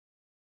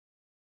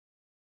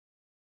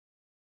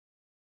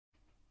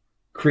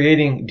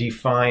Creating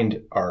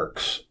defined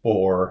arcs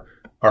or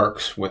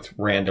arcs with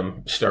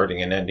random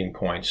starting and ending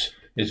points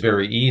is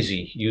very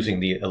easy using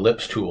the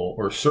ellipse tool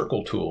or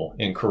circle tool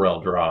in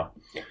CorelDRAW.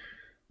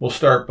 We'll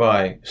start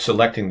by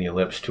selecting the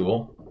ellipse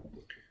tool.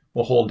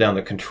 We'll hold down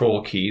the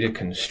control key to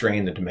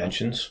constrain the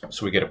dimensions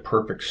so we get a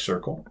perfect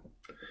circle.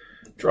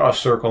 Draw a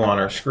circle on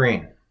our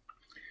screen.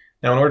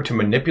 Now in order to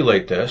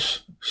manipulate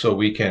this so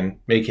we can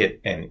make it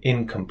an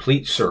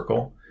incomplete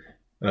circle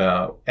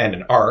and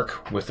an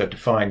arc with a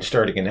defined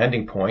starting and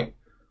ending point,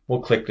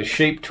 we'll click the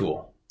shape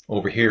tool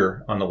over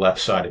here on the left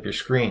side of your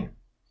screen.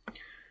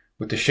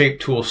 With the shape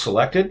tool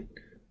selected,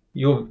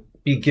 you'll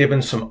be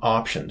given some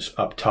options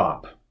up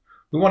top.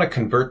 We want to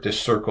convert this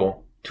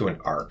circle to an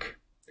arc.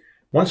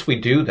 Once we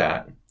do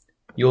that,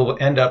 you'll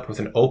end up with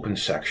an open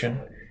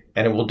section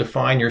and it will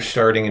define your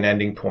starting and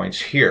ending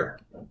points here.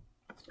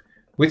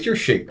 With your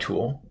shape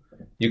tool,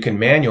 you can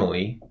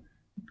manually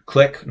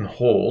click and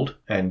hold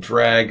and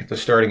drag the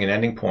starting and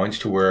ending points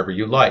to wherever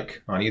you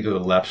like on either the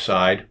left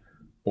side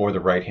or the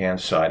right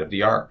hand side of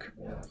the arc.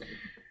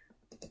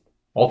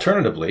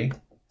 Alternatively,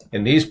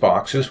 in these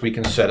boxes we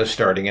can set a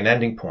starting and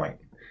ending point.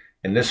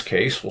 In this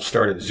case, we'll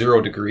start at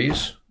 0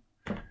 degrees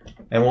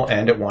and we'll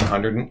end at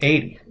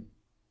 180.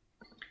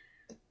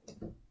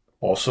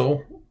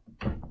 Also,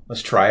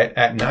 let's try it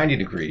at 90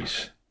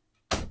 degrees,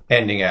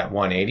 ending at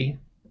 180.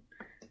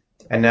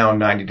 And now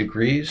 90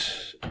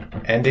 degrees,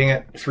 ending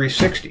at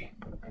 360.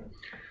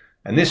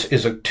 And this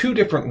is two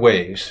different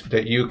ways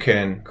that you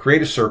can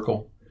create a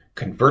circle,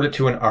 convert it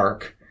to an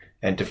arc,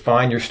 and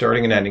define your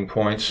starting and ending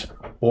points,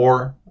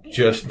 or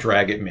just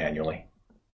drag it manually.